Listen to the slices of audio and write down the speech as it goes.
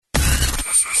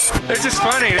It's just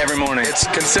funny every morning. It's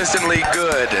consistently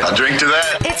good. I'll drink to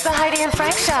that. It's the Heidi and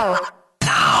Frank Show.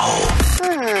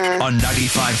 On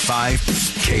 95.5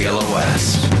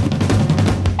 KLOS.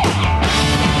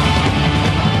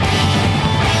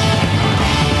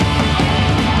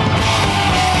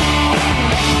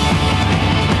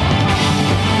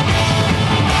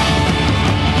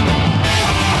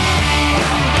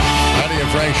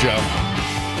 Frank Show.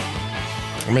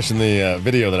 I mentioned the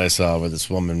video that I saw where this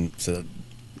woman said,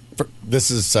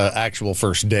 this is actual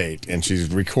first date, and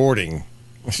she's recording.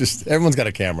 It's just, everyone's got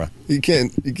a camera. You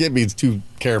can't be too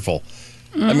careful.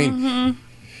 Mm-hmm. I mean,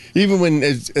 even when,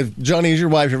 if Johnny, has your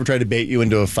wife ever tried to bait you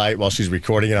into a fight while she's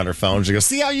recording it on her phone? She goes,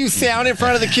 see how you sound in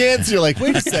front of the kids? You're like,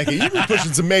 wait a second, you've been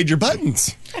pushing some major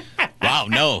buttons. Wow,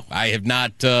 no, I have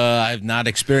not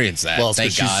experienced that. Well,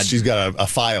 thank God. She's got a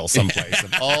file someplace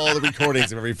of all the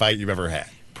recordings of every fight you've ever had.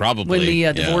 Probably. When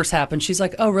the divorce happened, she's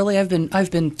like, "Oh, really? I've been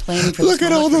planning for this." Look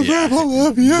at all the rebel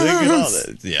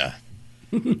abuse. Yeah,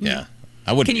 yeah.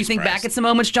 I wouldn't. Can you think back at some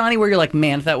moments, Johnny, where you're like,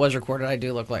 "Man, if that was recorded, I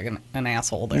do look like an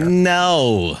asshole there."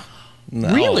 No.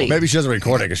 Really? Maybe she doesn't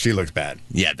record it because she looks bad.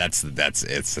 Yeah, it's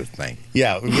the thing.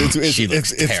 Yeah, She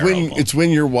looks terrible. It's when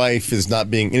your wife is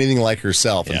not being anything like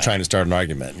herself and trying to start an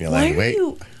argument. You're like, wait.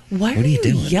 Why are you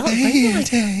doing?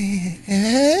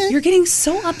 You're getting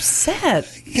so upset.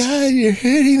 God, you're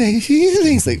hurting my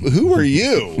feelings. Like, who are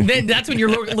you? Then that's when you're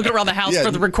looking around the house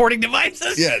for the recording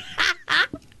devices. Yeah.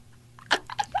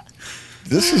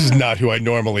 This is not who I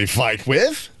normally fight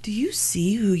with. Do you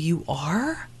see who you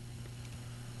are?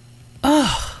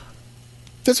 Oh.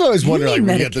 That's what I always wonder, like,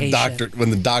 when you medication. get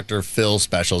when the Dr. Phil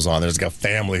specials on, there's like a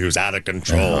family who's out of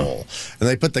control. And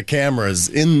they put the cameras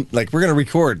in, like, we're going to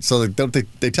record. So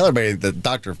they tell everybody that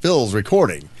Dr. Phil's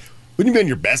recording. Wouldn't you be on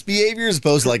your best behavior as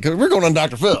opposed to, like, we're going on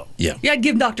Dr. Phil? Yeah. Yeah, I'd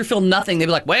give Dr. Phil nothing. They'd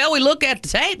be like, well, we look at the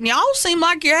tape and y'all seem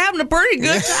like you're having a pretty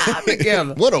good time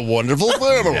together. What a wonderful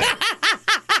family.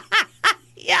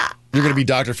 Yeah. You're going to be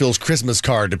Dr. Phil's Christmas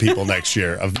card to people next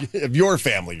year of your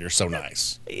family. You're so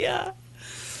nice. Yeah.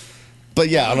 But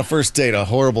yeah, on a first date, a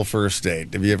horrible first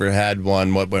date. Have you ever had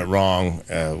one? What went wrong?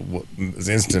 What was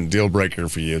an instant deal breaker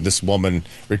for you? This woman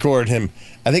recorded him,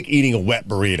 I think, eating a wet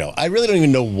burrito. I really don't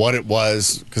even know what it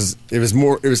was because it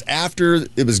was after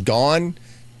it was gone.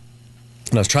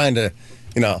 And I was trying to,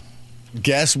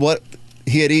 guess what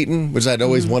he had eaten, which I'd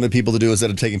always wanted people to do instead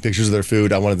of taking pictures of their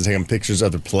food. I wanted to take them pictures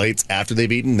of their plates after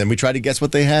they've eaten. Then we tried to guess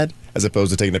what they had as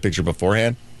opposed to taking a picture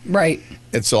beforehand. Right.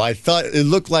 And so I thought it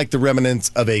looked like the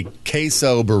remnants of a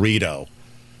queso burrito,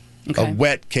 a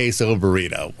wet queso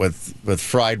burrito with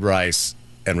fried rice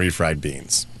and refried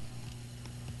beans.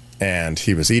 And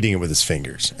he was eating it with his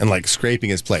fingers and like scraping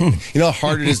his plate. You know how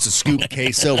hard it is to scoop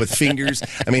queso with fingers?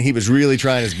 I mean, he was really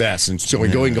trying his best. And so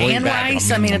going and back. Rice,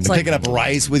 I mean, it's picking up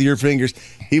rice with your fingers.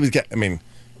 It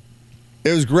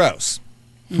was gross.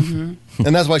 Mm-hmm.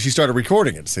 And that's why she started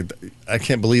recording it. Say, I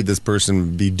can't believe this person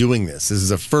would be doing this. This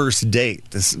is a first date.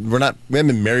 We haven't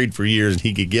been married for years, and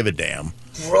he could give a damn.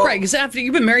 Right, because after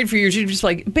you've been married for years, you're just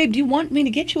like, babe, do you want me to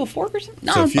get you a fork or something?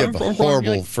 No, so if you have a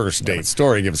horrible first date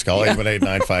story, give us a call,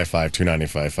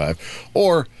 818-955-2955.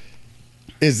 Or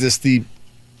is this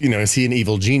is he an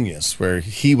evil genius where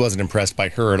he wasn't impressed by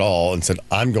her at all and said,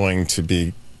 I'm going to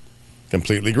be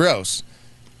completely gross.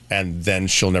 And then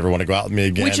she'll never want to go out with me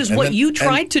again. Which is what you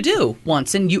tried to do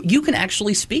once. And you can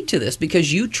actually speak to this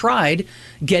because you tried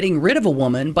getting rid of a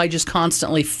woman by just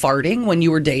constantly farting when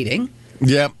you were dating.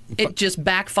 Yep. It just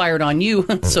backfired on you,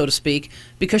 so to speak,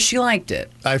 because she liked it.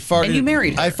 I farted. And you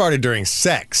married her. I farted during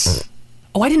sex.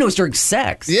 Oh, I didn't know it was during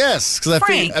sex. Yes, because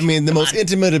the most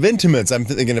intimate of intimates. I'm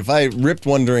thinking if I ripped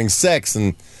one during sex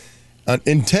and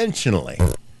intentionally,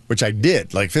 which I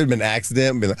did, like if it had been an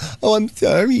accident, I'd be like, "Oh, I'm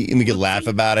sorry," and we could laugh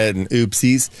about it and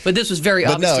oopsies. But this was very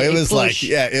obvious. But no, it was like,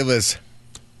 it was.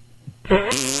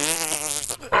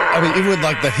 I mean, even with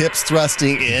like the hips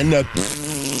thrusting in.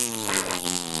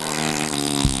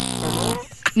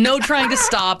 No trying to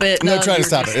stop it. No trying to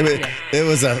stop it. It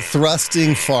was a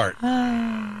thrusting fart.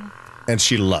 And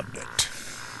she loved it.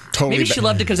 Totally. Maybe she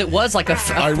loved it because it was like a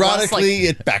ironically,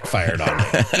 it backfired on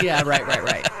her. Yeah, right.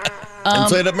 And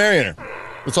so I ended up marrying her.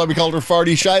 That's why we called her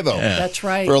Farty Shivo. Yeah. That's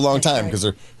right. For a long time, because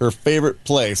her favorite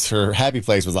place, her happy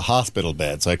place, was a hospital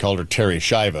bed. So I called her Terry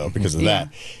Shivo because of that.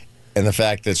 And the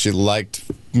fact that she liked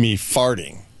me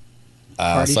farting.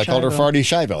 So I called her Farty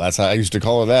Shivo. That's how I used to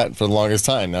call her that for the longest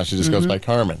time. Now she just goes by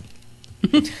Carmen.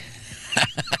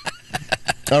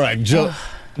 All right,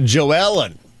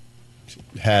 Joellen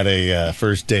had a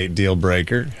first date deal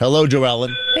breaker. Hello,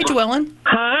 Joellen. Hey, Joellen.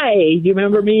 Hi. Do you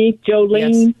remember me,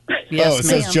 Jolene? Yes, it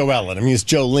says Joellen. I mean, it's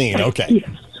Jolene. Okay. Yes.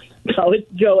 Oh, it's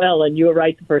Joe Ellen. You were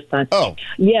right the first time. Oh.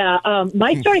 Yeah,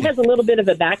 my story has a little bit of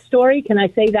a backstory. Can I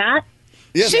say that?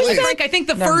 Yes, She's please. like, I think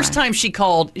the first time she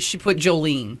called, she put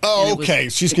Jolene. Oh, And it was- okay.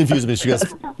 She's confusing me. She goes,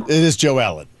 it is Joe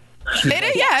Ellen.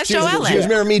 It's She Joe goes, Ellen. She goes,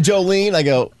 remember me, Jolene? I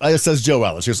go, it says Joe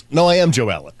Ellen. She goes, no, I am Joe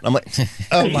Ellen. I'm like,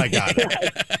 oh my God.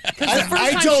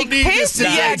 I don't need this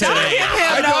today. Yeah, don't give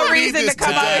I him don't no need reason this to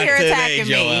come today. over here Today, attacking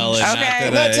me. Joellen, not Okay?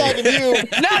 I'm not talking to you.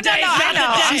 No, I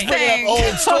know. She's I'm bringing saying, up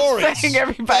old stories. I'm saying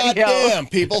everybody God else. damn,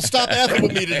 people, stop effing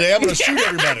with me today. I'm going to shoot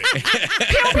everybody.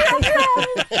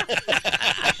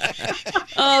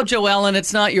 Oh, Joellen,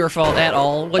 it's not your fault at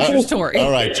all. What's your story?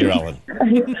 All right, Joe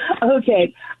Ellen.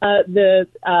 Okay.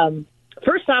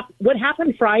 First off, what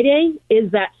happened Friday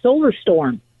is that solar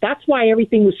storm. That's why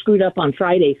everything was screwed up on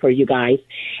Friday for you guys.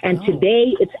 And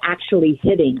today it's actually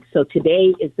hitting. So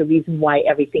today is the reason why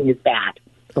everything is bad.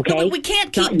 Okay? No, we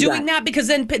can't keep Not doing that because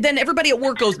then everybody at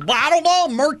work goes, well, I don't know,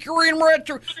 Mercury and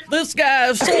retro, this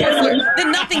guy's solar flare.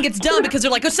 Then nothing gets done because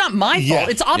they're like, it's not my Yeah. fault.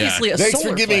 It's obviously a Thanks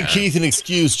solar for giving flare. Keith an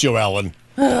excuse, Joe Ellen.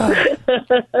 Oh,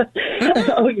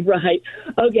 right.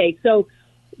 Okay, so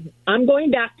I'm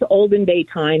going back to olden day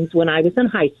times when I was in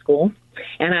high school,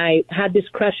 and I had this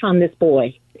crush on this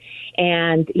boy.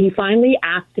 And he finally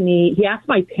asked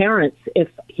my parents if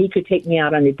he could take me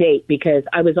out on a date because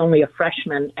I was only a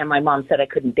freshman, and my mom said I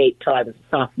couldn't date till I was a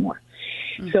sophomore.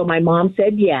 So my mom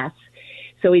said yes.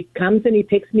 So he comes and he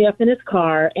picks me up in his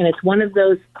car, and it's one of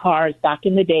those cars back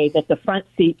in the day that the front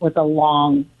seat was a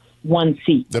long one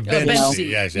seat. The bench bench seat. seat.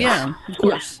 Yes. Yeah, of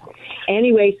course.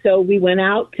 Anyway, so we went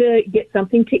out to get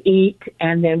something to eat,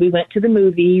 and then we went to the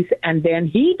movies, and then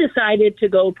he decided to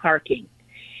go parking.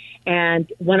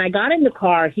 And when I got in the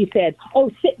car, he said, oh,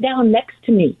 sit down next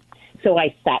to me. So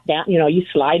I sat down. You know, you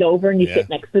slide over and you sit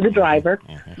next to the driver.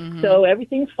 So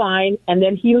everything's fine. And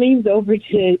then he leans over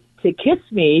to kiss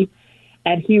me,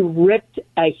 and he ripped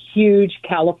a huge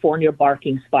California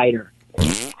barking spider.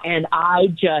 And I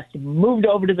just moved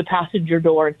over to the passenger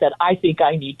door and said, I think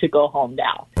I need to go home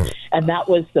now. And that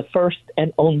was the first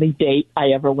and only date I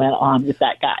ever went on with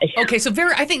that guy. Okay, so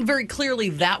I think very clearly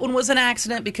that one was an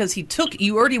accident because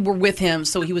you already were with him,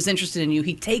 so he was interested in you.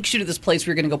 He takes you to this place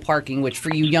where you're going to go parking, which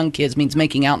for you young kids means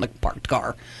making out in a parked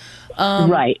car.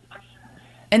 Right.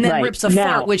 And then Right. rips a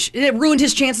Now- fart, which it ruined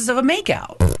his chances of a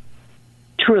makeout.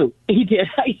 True. He did.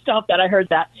 I stopped that. I heard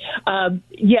that.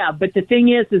 Yeah, but the thing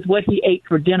is what he ate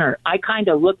for dinner. I kind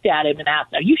of looked at him and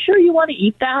asked, are you sure you want to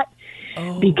eat that?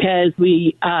 Oh. Because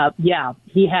he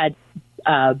had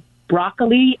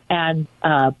broccoli and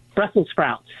Brussels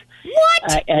sprouts.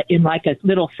 What? In like a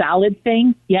little salad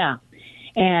thing. Yeah.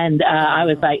 And I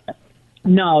was like,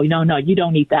 no, you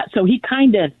don't eat that. So he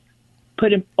kind of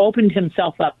opened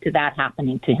himself up to that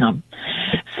happening to him.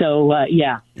 So,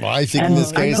 yeah. Well, I think in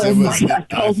this case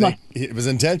it was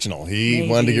intentional. He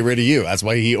wanted to get rid of you. That's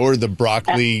why he ordered the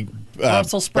broccoli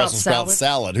Brussels sprout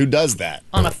salad. Who does that?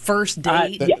 On a first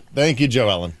date? Thank you, Joe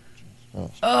Ellen.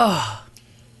 Oh,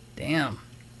 damn.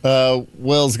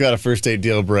 Will's got a first date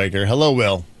deal breaker. Hello,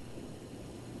 Will.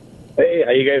 Hey,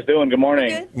 how you guys doing? Good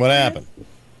morning. What happened?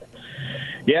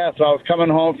 Yeah, so I was coming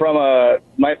home from a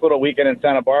nice little weekend in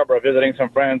Santa Barbara visiting some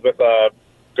friends with a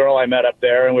girl I met up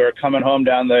there, and we were coming home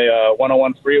down the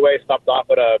 101 freeway, stopped off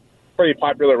at a pretty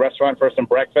popular restaurant for some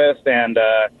breakfast, and,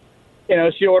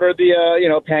 she ordered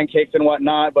the, pancakes and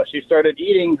whatnot, but she started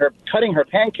cutting her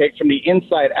pancakes from the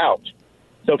inside out.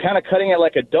 So kind of cutting it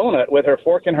like a donut with her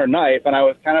fork and her knife, and I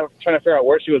was kind of trying to figure out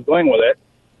where she was going with it.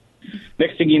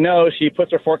 Next thing you know, she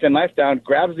puts her fork and knife down,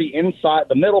 grabs the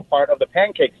middle part of the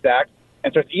pancake stack,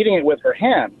 and starts eating it with her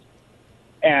hands.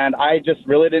 And I just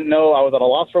really didn't know. I was at a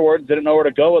loss for words, didn't know where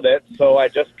to go with it. So I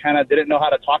just kind of didn't know how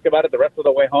to talk about it the rest of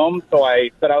the way home. So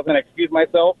I said I was going to excuse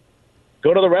myself,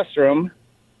 go to the restroom,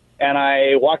 and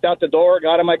I walked out the door,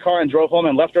 got in my car, and drove home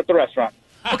and left her at the restaurant.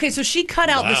 Okay, so she cut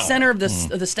out the center of the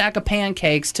stack of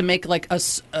pancakes to make like a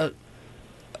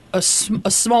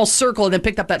small circle, and then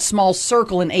picked up that small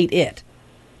circle and ate it.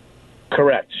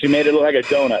 Correct. She made it look like a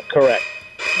donut. Correct.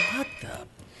 What the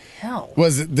hell?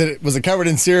 Was it covered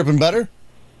in syrup and butter?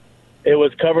 It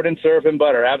was covered in syrup and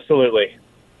butter. Absolutely.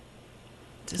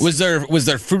 Was there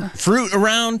fruit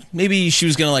around? Maybe she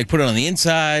was gonna put it on the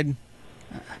inside.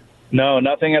 No,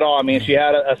 nothing at all. I mean, she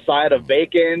had a side of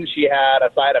bacon. She had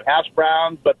a side of hash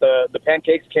browns, but the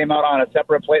pancakes came out on a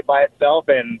separate plate by itself,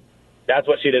 and that's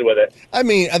what she did with it. I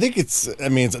mean, I think it's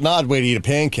an odd way to eat a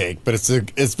pancake, but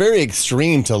it's very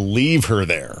extreme to leave her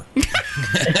there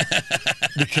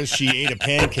because she ate a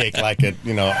pancake like a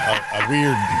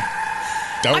weird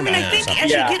donut. I mean, I think as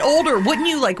Yeah. you get older, wouldn't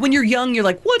you when you're young, you're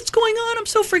like, what's going on? I'm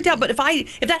so freaked out. But if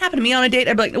that happened to me on a date,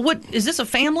 I'd be like, what is this, a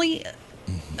family?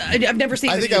 I've never seen.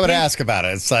 I think I would ask about it.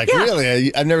 It's like,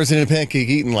 really? I've never seen a pancake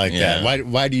eaten like that.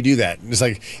 Why do you do that? It's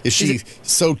like, is she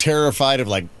so terrified of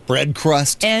like bread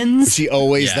crust? Ends? Is she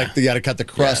always like, you got to cut the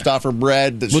crust off her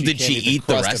bread? Well, did she eat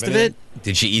the rest of it?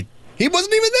 Did she eat? He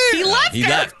wasn't even there. He left. He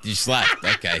left. You slept.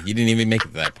 Okay. You didn't even make it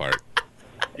to that part.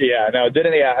 Yeah, no,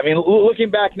 didn't. Yeah, I mean, looking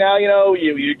back now,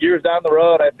 years down the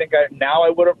road, I think I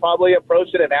would have probably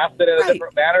approached it and asked it in a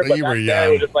different manner. But But you back were then, young.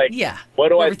 it was just like, what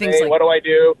do I say? What do I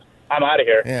do? I'm out of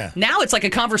here. Yeah. Now it's like a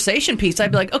conversation piece.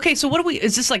 I'd be like, okay, so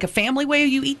is this like a family way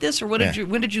you eat this, or when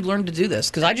did you learn to do this?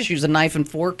 Because I just use a knife and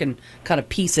fork and kind of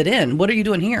piece it in. What are you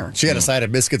doing here? She had a side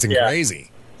of biscuits and gravy.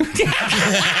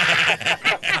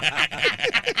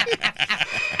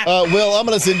 Will, I'm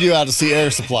going to send you out to see Air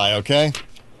Supply, okay?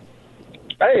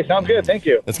 Hey, sounds good. Thank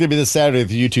you. It's going to be this Saturday at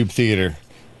the YouTube Theater.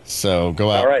 So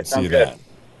go out and see sounds good. that.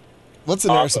 What's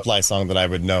an Air Supply song that I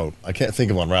would know? I can't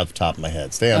think of one right off the top of my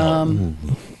head. Stay on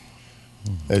hold.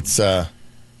 It's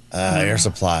Air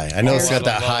Supply. I know it's got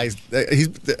that high. He's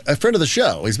a friend of the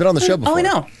show. He's been on the show before. Oh, I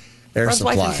know. Air Rod's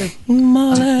wife Supply. is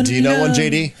too. Do you know one,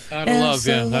 JD? Out of love,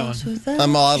 yeah, that one.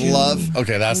 I'm Out of Love.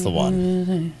 Okay, that's the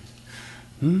one.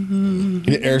 You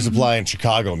get Air Supply and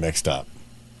Chicago mixed up.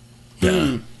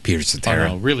 Yeah. Peter Oh, Cetera.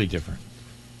 no, really different.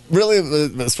 Really,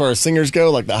 as far as singers go,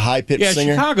 like the high-pitched Yeah,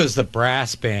 singer? Chicago's the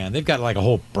brass band. They've got like a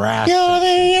whole brass. You're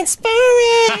the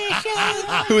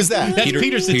inspiration. Who is that? That's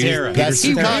Peter Cetera. That's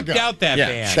He Chicago. ripped out that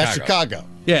band. That's Chicago.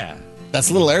 Yeah. That's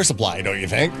a little Air Supply, don't you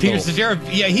think? Peter Cetera,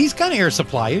 yeah, he's kind of Air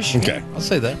Supply-ish. Okay. I'll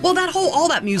say that. Well, all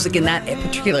that music in that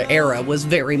particular era was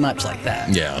very much like that.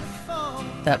 Yeah.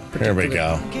 That Here we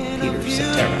go. Peter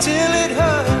Cetera. Till it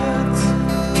hurts.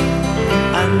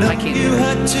 I know I can't hear it.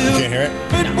 had to. You can't hear it?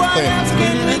 But what Play else it.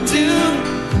 can I do?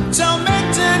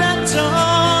 Tormented and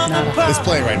torn apart. It's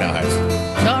playing right now,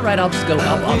 Heist. All right, I'll just go.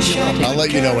 I'll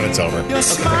let you know when it's over. Your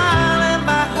smile in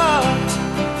my heart.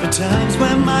 For times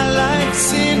when my life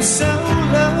seems so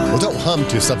low. Well, don't hum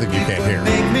to something you can't hear.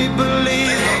 Make me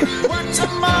believe what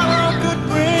tomorrow could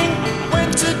bring.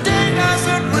 When today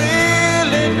doesn't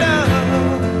really know.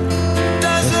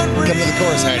 Doesn't really Come to the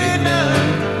chorus, Heidi. know.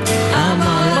 I'm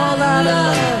all out of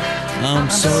love. I'm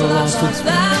so lost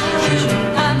without you.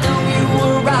 I know you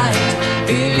were right,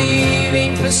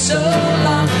 believing for so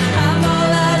long. I'm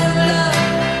all out of love.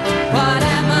 What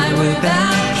am I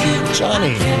without you?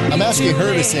 Johnny, I'm asking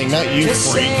her to sing, not you,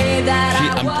 freak.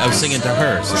 I was singing to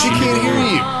her. So She can't hear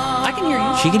you. I can hear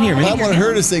you. She can hear me. I want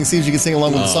her to sing, see if she can sing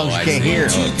along with the songs I she can't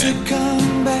see. hear. Okay.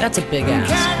 That's a big ass.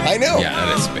 I know. Yeah,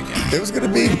 that is a big ass. It was going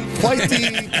to be quite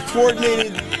the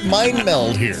coordinated mind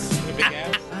meld here.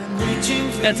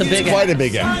 That's a big Quite ass. a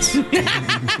big ass.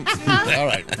 All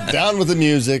right. Down with the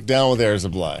music, down with Air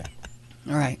Supply.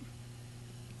 All right.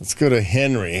 Let's go to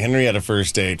Henry. Henry had a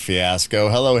first date fiasco.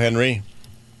 Hello, Henry.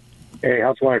 Hey,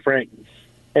 how's it going, Frank?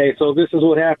 Hey, so this is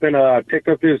what happened. I picked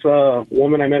up this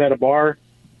woman I met at a bar.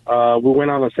 We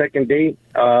went on a second date.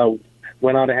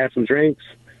 Went out and had some drinks.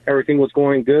 Everything was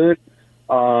going good.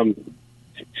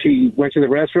 She went to the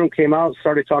restroom, came out,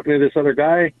 started talking to this other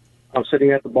guy. I'm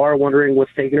sitting at the bar wondering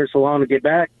what's taking her so long to get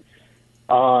back.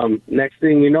 Next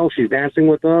thing you know, she's dancing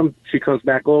with them. She comes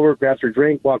back over, grabs her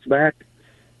drink, walks back.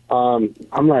 I'm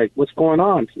like, what's going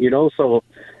on? You know, so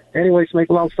anyways, to make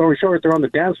a long story short, they're on the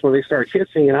dance floor. They start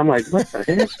kissing, and I'm like, what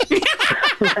the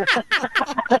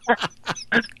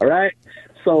heck? All right.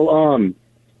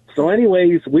 So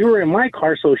anyways, we were in my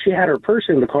car, so she had her purse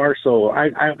in the car. So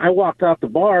I walked out the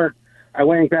bar. I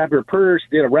went and grabbed her purse,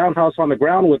 did a roundhouse on the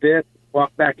ground with it,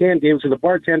 walked back in, gave it to the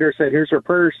bartender, said, here's her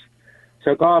purse,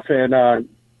 took off, and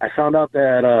I found out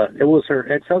that it was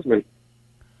her ex-husband.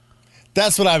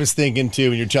 That's what I was thinking, too,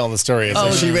 when you're telling the story. It's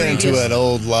like she ran into an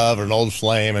old love or an old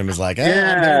flame and was like, I'm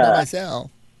doing it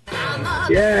myself.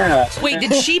 Yeah. Wait,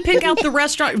 did she pick out the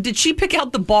restaurant? Did she pick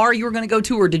out the bar you were going to go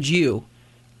to, or did you?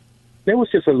 It was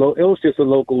just a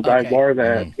local dive bar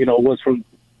that was from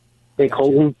in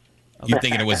Colton. You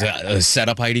thinking it was a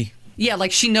setup, Heidi? Yeah,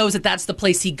 like she knows that that's the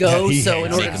place he goes. Yeah, so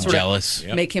in order to make him sort jealous.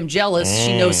 of make him jealous,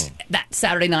 she knows that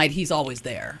Saturday night he's always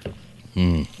there.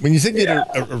 When you said you had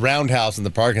a roundhouse in the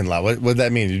parking lot, what did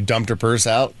that mean? You dumped her purse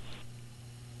out?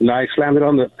 No, I slammed it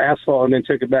on the asphalt and then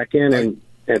took it back in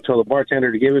and told the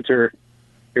bartender to give it to her.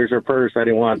 Here's her purse. I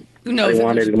didn't want. Who knows I if didn't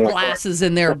want there's it in my glasses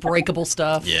in there, breakable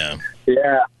stuff. Yeah.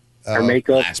 Yeah. Her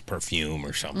makeup. Glass perfume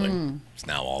or something. It's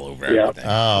now all over Yeah. everything.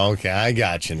 Oh, okay. I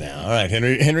got you now. All right,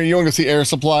 Henry. Henry, you want to go see Air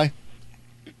Supply?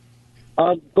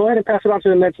 Go ahead and pass it on to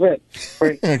the next vet.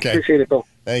 Frank. Okay. Appreciate it, though.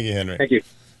 Thank you, Henry. Thank you.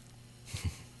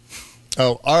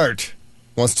 Oh, Art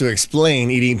wants to explain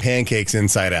eating pancakes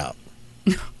inside out.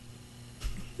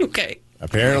 Okay.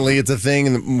 Apparently, it's a thing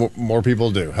and more people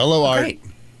do. Hello, Art. Great.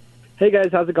 Hey guys,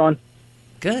 how's it going?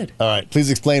 Good. All right. Please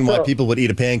explain why So- people would eat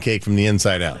a pancake from the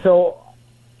inside out. So,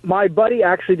 my buddy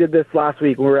actually did this last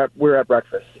week. We were at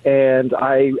breakfast, and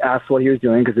I asked what he was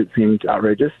doing because it seemed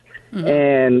outrageous.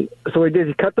 And so he did.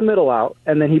 He cut the middle out,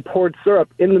 and then he poured syrup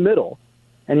in the middle.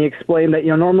 And he explained that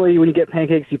normally when you get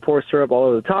pancakes, you pour syrup all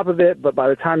over the top of it, but by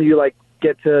the time you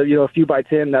get to a few bites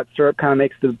in, that syrup kind of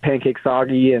makes the pancake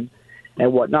soggy and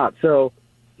whatnot. So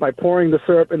by pouring the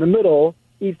syrup in the middle,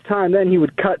 each time then he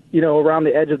would cut around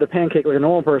the edge of the pancake like a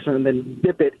normal person, and then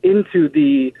dip it into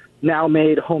the now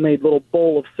made homemade little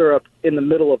bowl of syrup in the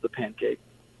middle of the pancake.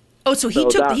 Oh, so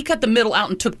he cut the middle out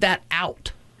and took that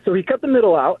out. So he cut the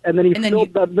middle out, and then he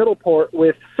filled the middle part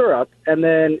with syrup, and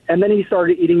then he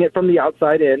started eating it from the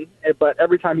outside in. But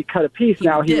every time he cut a piece, he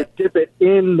would dip it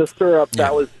in the syrup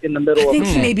that was in the middle I of think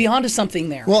the he may be onto something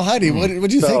there. Well, Heidi, what do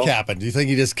you think So- happened? Do you think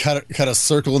he just cut a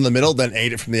circle in the middle, then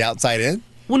ate it from the outside in?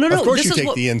 Well, no. Of course, this you is take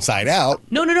what- the inside out.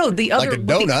 No. The other Like a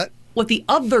donut. What the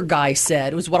other guy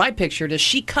said was what I pictured is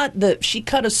she cut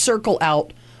a circle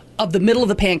out of the middle of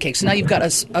the pancake. So now you've got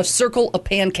a circle of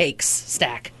pancakes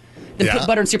stack. Then Yeah. put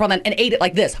butter and syrup on that and ate it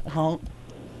like this,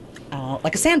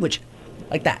 like a sandwich,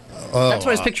 like that. That's what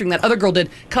I was picturing. That other girl did,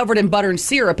 covered in butter and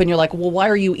syrup, and you're like, well, why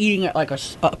are you eating it like a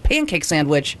pancake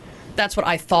sandwich? That's what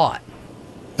I thought.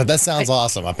 But that sounds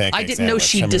awesome, a pancake I didn't know sandwich.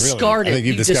 she really, discarded- I think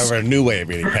you've you discovered a new way of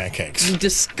eating pancakes. You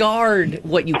discard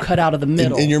what you cut out of the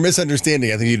middle. In your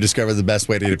misunderstanding, I think you discovered the best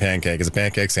way to eat a pancake is a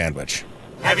pancake sandwich.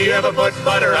 Have you ever put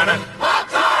butter on a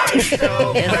Pop-Tart? It's so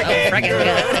friggin' good.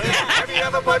 Have you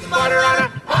ever put butter on a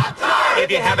Pop-Tart? If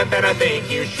you haven't, then I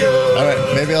think you should. All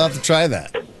right, maybe I'll have to try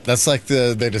that. That's like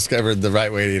they discovered the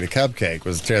right way to eat a cupcake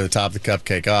was tear the top of the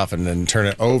cupcake off and then turn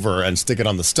it over and stick it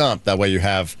on the stump. That way you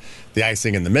have the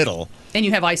icing in the middle. And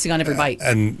you have icing on every bite.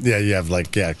 And you have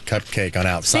cupcake on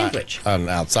outside. Sandwich. On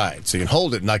outside. So you can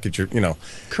hold it and not get your,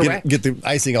 Correct. get the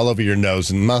icing all over your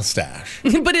nose and mustache.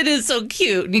 But it is so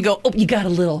cute. And you go, oh, you got a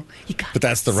little. But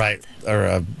that's the right or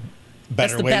a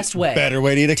better the best way. Better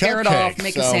way to eat a Tear cupcake. it off,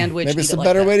 make a sandwich, Maybe it's eat a it like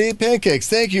better that. way to eat pancakes.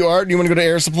 Thank you, Art. You want to go to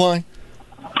Air Supply?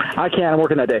 I can't. I'm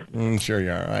working that day. Sure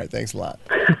you are. All right. Thanks a lot.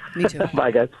 Me too.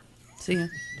 Bye, guys. See ya.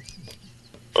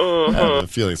 I have a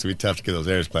feeling it's going to be tough to get those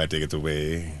Air Supply tickets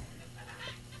away.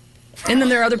 And then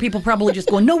there are other people probably just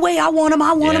going, no way, I want them,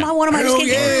 I want them, I want them. I just can't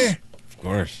get them. Of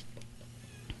course.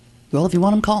 Well, if you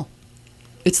want them, call.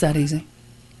 It's that easy.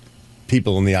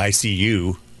 People in the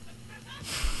ICU.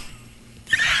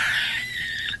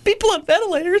 People on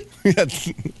ventilators.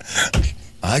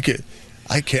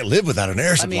 I can't live without an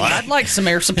air I supply. mean, I'd like some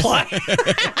air supply.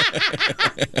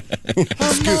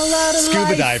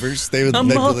 Scuba divers. They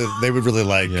would really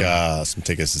like some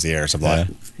tickets to see Air Supply.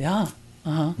 Yeah.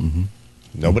 Uh-huh.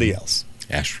 Nobody else.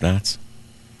 Astronauts.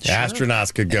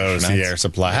 Astronauts could go to see Astronauts. Air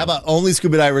Supply. How about only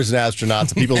scuba divers and astronauts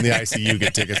and people in the ICU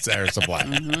get tickets to Air Supply?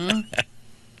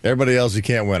 Everybody else, you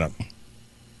can't win them.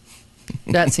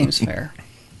 That seems fair.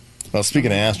 Well,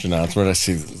 speaking of astronauts, where did I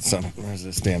see where's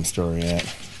this damn story at?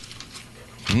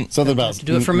 Something about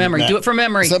Do it from memory. Do it from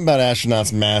memory. Something about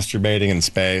astronauts masturbating in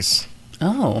space.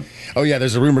 Oh. Oh yeah,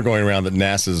 there's a rumor going around that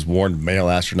NASA's warned male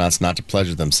astronauts not to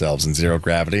pleasure themselves in zero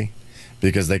gravity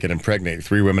because they can impregnate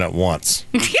 3 women at once.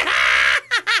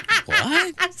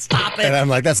 What? Stop it. And I'm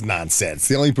like, that's nonsense.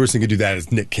 The only person who could do that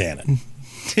is Nick Cannon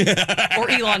Or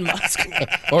Elon Musk.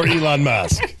 or Elon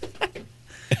Musk.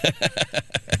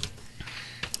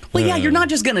 Well, yeah, you're not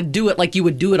just going to do it like you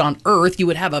would do it on Earth. You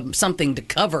would have something to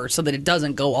cover so that it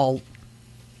doesn't go all,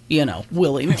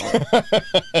 willy-nilly.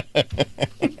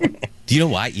 Do you know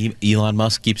why Elon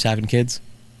Musk keeps having kids?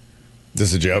 This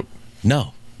is a joke?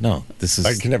 No. This is.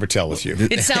 I can never tell with you.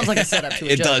 It sounds like a setup to a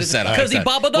It joke. does set up. Because he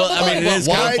baba Well, I mean, it is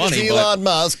kind Why of funny. does but- Elon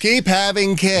Musk keep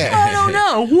having kids? I don't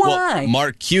know. Why? Well,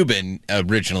 Mark Cuban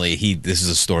originally, this is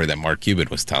a story that Mark Cuban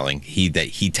was telling. He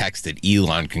texted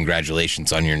Elon,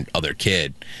 "Congratulations on your other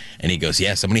kid," and he goes,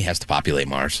 "Yeah, somebody has to populate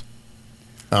Mars."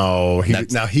 Oh,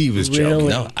 he was joking. Really?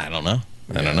 No, I don't know.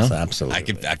 Yes,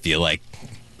 absolutely.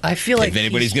 I feel like if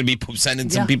anybody's going to be sending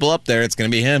some Yeah. people up there, it's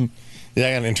going to be him. Yeah,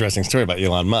 I got an interesting story about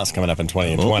Elon Musk coming up in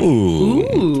 2020. Ooh.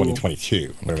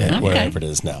 2022, wherever it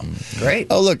is now. Great.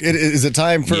 Oh, look, is it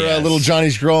time for Yes. little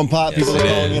Johnny's Growing Pot? Yes, People are it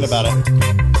calling in is. about it.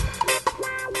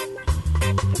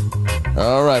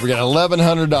 All right, we got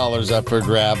 $1,100 up for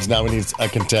grabs. Now we need a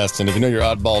contestant. If you know your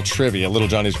oddball trivia, Little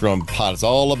Johnny's Growing Pot is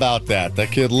all about that.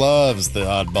 That kid loves the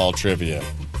oddball trivia.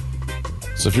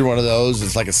 So if you're one of those,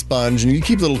 it's like a sponge, and you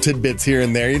keep little tidbits here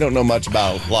and there. You don't know much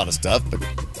about a lot of stuff, but you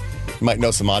might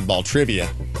know some oddball trivia.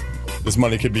 This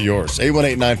money could be yours.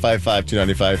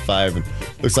 818-955-2955. And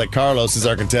looks like Carlos is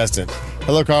our contestant.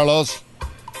 Hello, Carlos.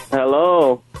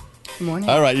 Hello. Good morning.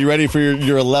 All right, you ready for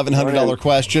your $1,100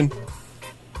 question?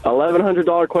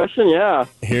 $1,100 question, yeah.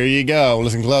 Here you go.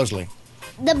 Listen closely.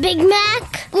 The Big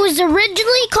Mac was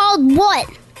originally called what?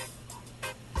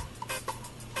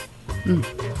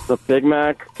 The Big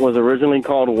Mac was originally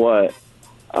called what?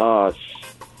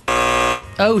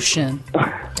 Ocean.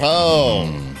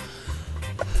 Oh.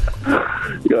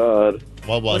 God.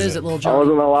 What What is it, Little I John?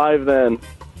 wasn't alive then.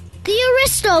 The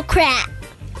Aristocrat.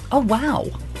 Oh, wow.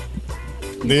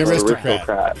 The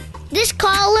Aristocrat. This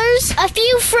caller's a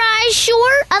few fries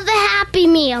short of a Happy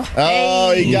Meal.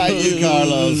 Oh, he got you,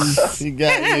 Carlos. He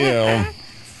got you.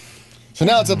 So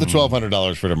now it's up to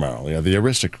 $1,200 for tomorrow. Yeah, the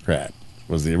Aristocrat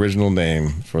was the original name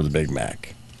for the Big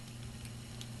Mac.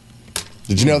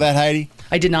 Did you know that, Heidi?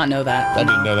 I did not know that. I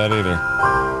didn't know that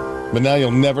either. But now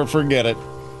you'll never forget it.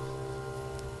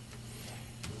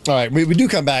 All right, we do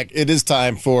come back. It is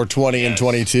time for 20 and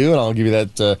 22, and I'll give you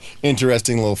that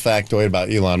interesting little factoid about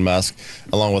Elon Musk,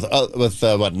 along with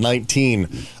 19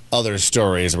 other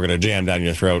stories we're going to jam down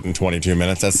your throat in 22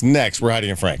 minutes. That's next. We're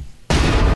Heidi and Frank.